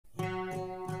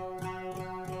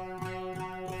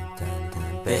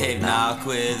They knock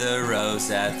with a rose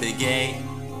at the gate.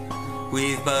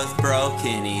 We've both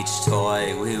broken each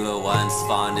toy we were once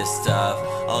fondest of.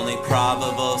 Only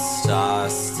probable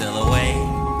stars still await.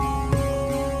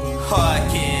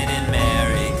 Orchid and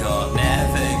Marigold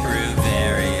never grew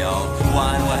very old.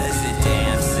 One was a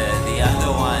dancer, the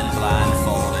other one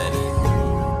blindfolded.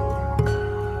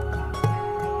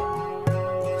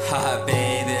 Ah,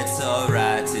 babe, it's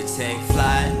alright to take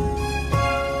flight.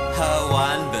 Her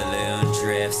one balloon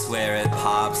drifts, where it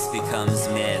pops becomes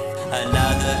myth.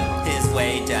 Another is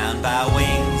weighed down by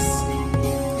wings.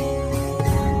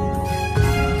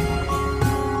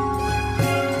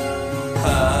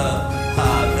 Oh,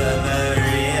 Ave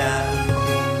Maria.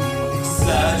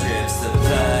 Slow drips the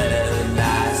blood of the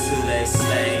knights who lay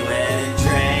slain, wet and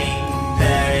drained,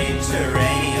 buried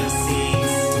geranium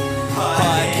seeds.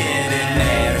 Orchid and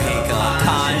Marigold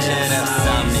conjured up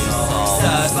some new soul.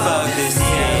 So spoke this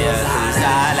seer whose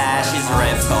eyelashes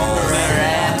ripped holes.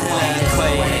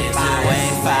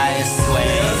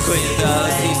 With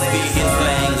those who speak its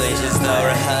language as though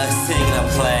rehearsing a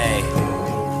play.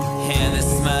 And the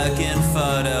smirking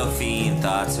photo fiend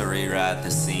thought to rewrite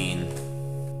the scene.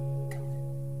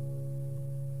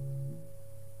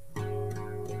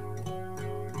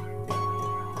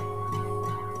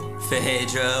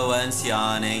 Phaedra, once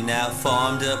yawning, now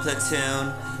formed a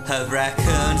platoon of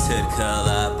raccoons who'd curl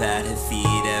up at her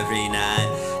feet every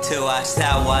night to watch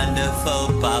that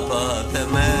wonderful bubble of the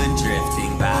moon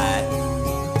drifting by.